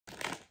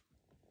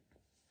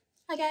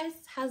Hi guys,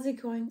 how's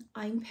it going?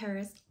 I'm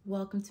Paris.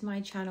 Welcome to my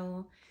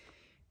channel.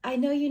 I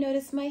know you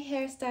noticed my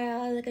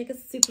hairstyle. I look like a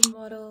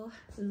supermodel.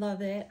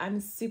 Love it. I'm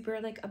super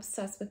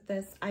obsessed with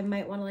this. I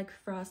might want to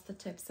frost the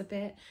tips a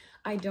bit.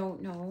 I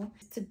don't know.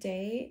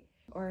 Today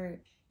or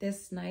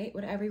this night,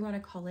 whatever you want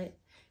to call it,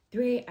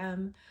 3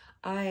 a.m.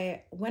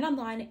 I went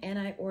online and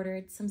I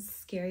ordered some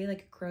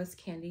scary gross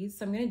candies.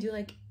 So I'm gonna do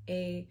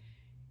a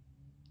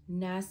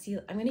nasty,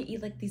 I'm gonna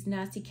eat these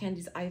nasty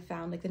candies I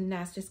found, the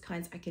nastiest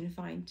kinds I can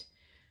find,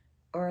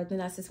 or the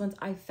nastiest ones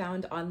I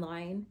found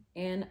online,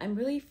 and I'm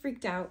really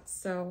freaked out.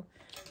 So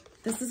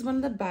this is one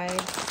of the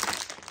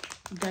bags.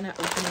 I'm gonna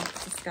open it.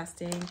 It's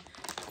disgusting.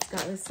 It's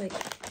got this I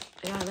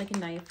got a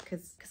knife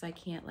because I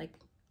can't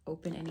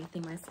open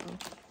anything myself.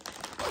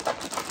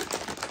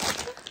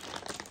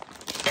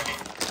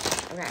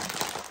 Okay,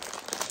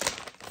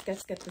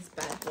 let's get this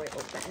bad boy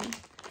open.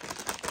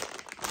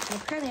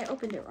 And apparently I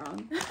opened it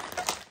wrong.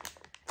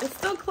 It's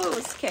still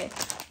closed. Okay,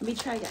 let me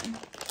try again.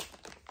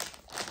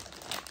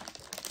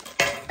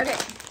 Okay.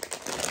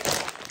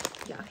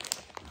 Yeah.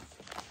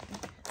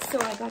 So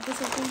I got this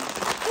open.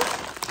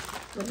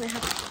 What do I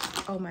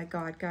have? Oh my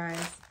god,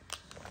 guys.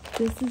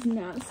 This is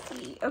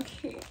nasty.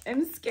 Okay,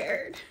 I'm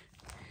scared.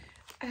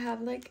 I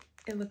have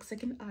it looks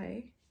like an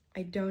eye.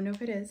 I don't know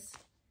if it is.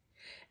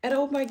 And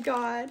oh my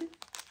god.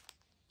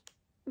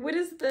 What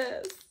is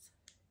this?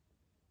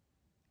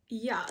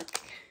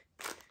 Yuck.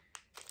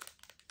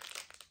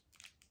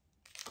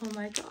 Oh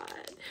my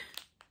god.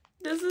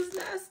 This is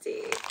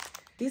nasty.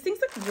 These things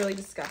look really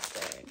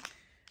disgusting.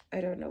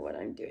 I don't know what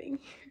I'm doing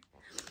here.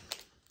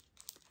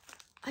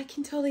 I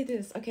can totally do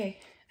this. Okay,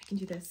 I can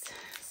do this.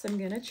 So I'm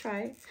gonna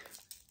try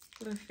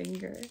with a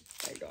finger.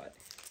 Oh my god.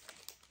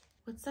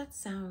 What's that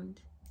sound?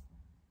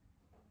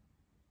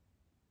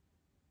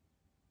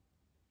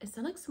 It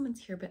sounds like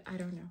someone's here, but I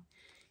don't know.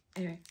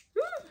 Anyway.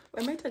 Woo!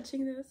 Why am I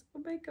touching this?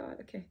 Oh my god.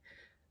 Okay.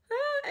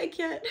 Ah, I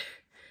can't.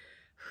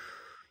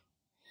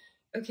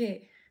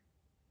 Okay.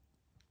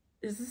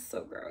 This is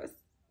so gross.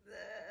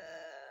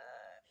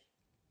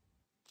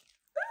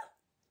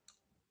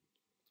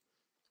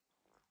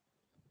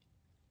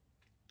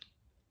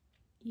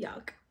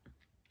 Yuck.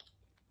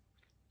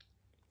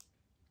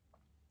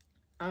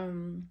 Do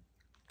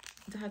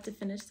I have to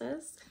finish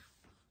this?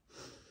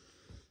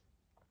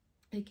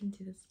 I can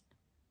do this.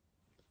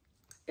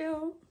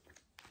 Ew.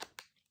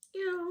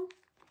 Ew.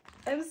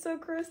 I'm so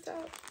grossed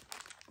out.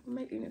 Oh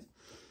my goodness.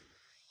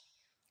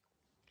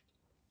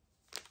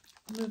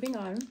 Moving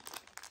on.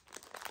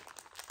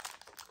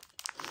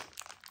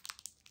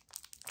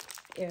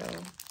 Ew.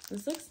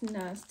 This looks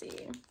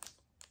nasty.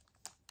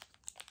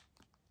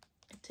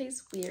 It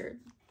tastes weird.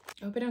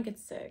 I hope I don't get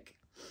sick.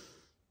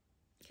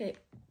 Okay.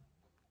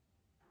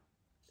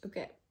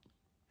 Okay.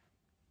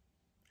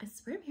 I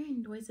swear I'm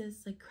hearing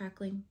noises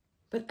crackling,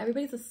 but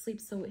everybody's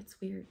asleep, so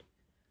it's weird.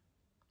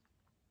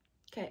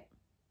 Okay.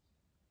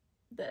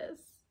 This.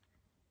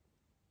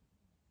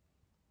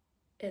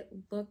 It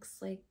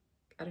looks like,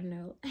 I don't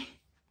know.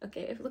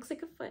 Okay, it looks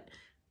like a foot.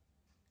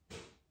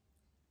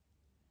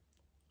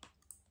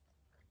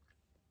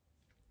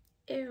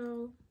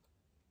 Ew.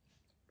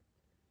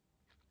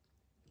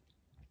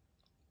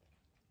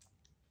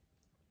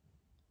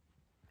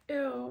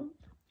 Ew.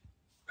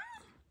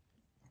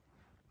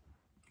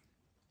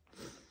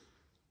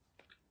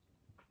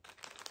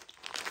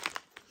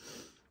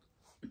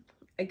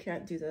 I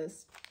can't do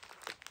this.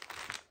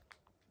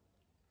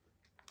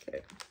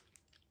 Okay.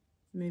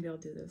 Maybe I'll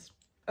do this.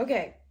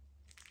 Okay.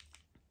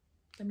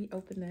 Let me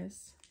open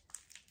this.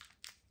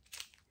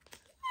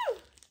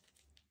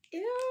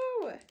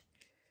 Ew.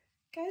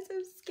 Guys,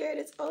 I'm scared.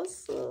 It's all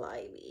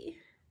slimy.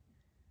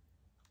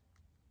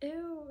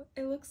 Ew.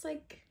 It looks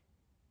like,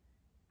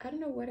 I don't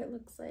know what it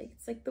looks like.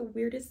 It's the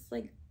weirdest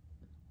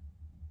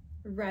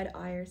red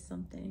eye or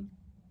something.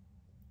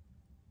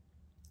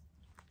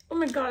 Oh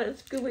my god,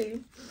 it's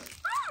gooey.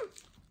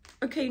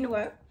 Okay, you know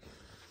what?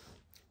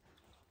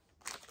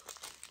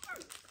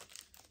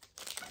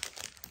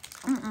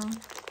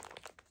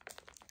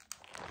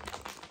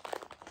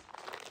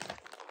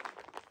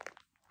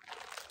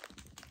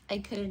 I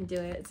couldn't do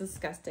it. It's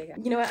disgusting.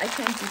 You know what? I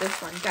can't do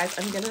this one. Guys,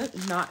 I'm gonna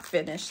not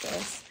finish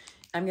this.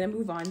 I'm gonna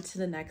move on to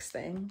the next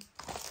thing,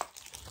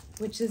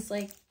 which is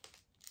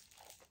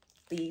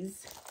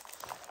these.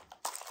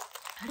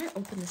 How did I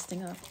open this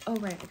thing up? Oh,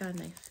 right. I got a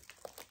knife.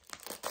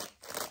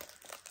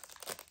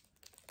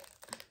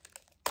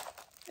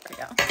 There we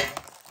go.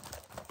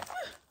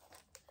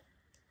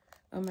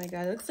 Oh my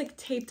god. It looks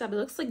taped up. It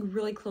looks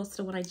really close to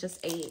the one I just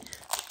ate.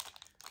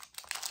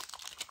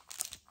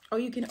 Oh,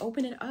 you can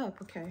open it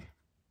up. Okay.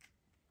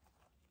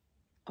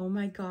 Oh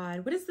my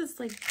god. What is this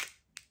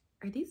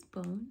Are these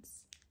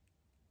bones?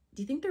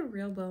 Do you think they're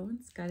real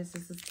bones? Guys,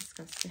 this is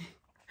disgusting.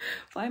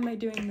 Why am I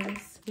doing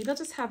this? Maybe I'll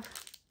just have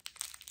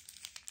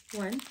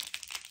one.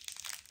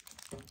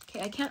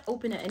 Okay, I can't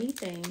open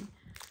anything.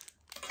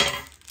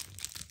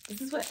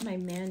 This is what my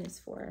man is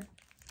for.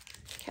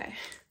 Okay.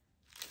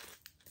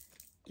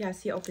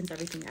 Yes, he opens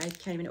everything. I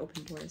can't even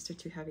open doors. They're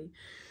too heavy.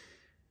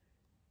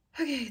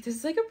 Okay, this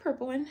is a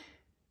purple one.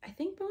 I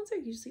think bones are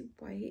usually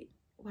white.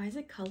 Why is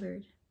it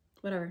colored?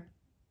 Whatever.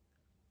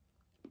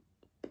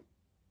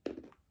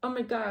 Oh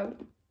my god.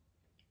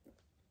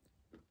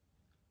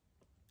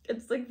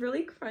 It's like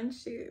really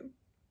crunchy.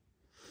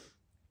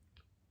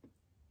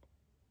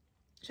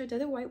 Should I do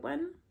the white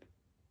one?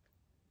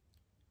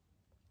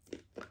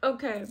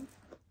 Okay.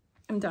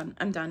 I'm done.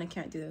 I'm done. I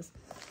can't do this.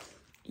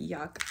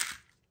 Yuck.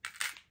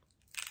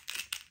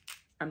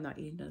 I'm not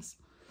eating this.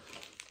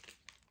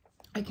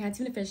 I can't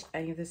seem to finish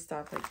any of this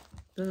stuff. Like,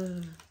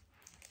 ugh.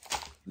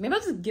 Maybe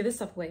I'll just give this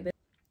stuff away. But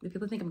if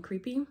people think I'm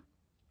creepy,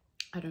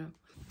 I don't know.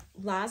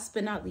 Last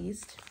but not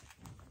least,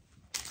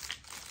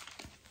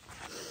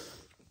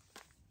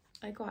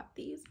 I got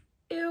these.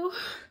 Ew.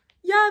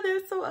 Yeah,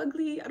 they're so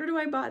ugly. I don't know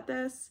why I bought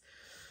this.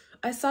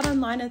 I saw it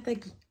online.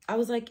 I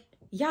was like,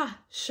 yeah,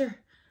 sure.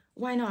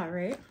 Why not,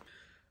 right?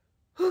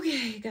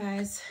 Okay,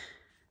 guys.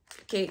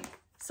 Okay,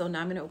 so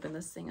now I'm gonna open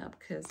this thing up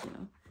because, you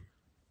know.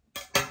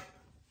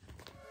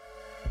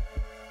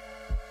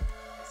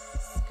 It's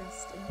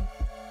disgusting.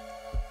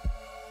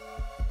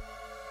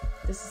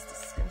 This is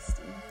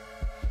disgusting.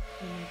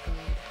 Oh my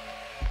god.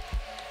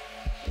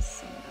 It's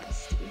so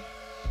nasty.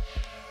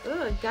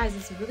 Ugh, guys,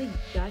 it's really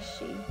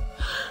gushy.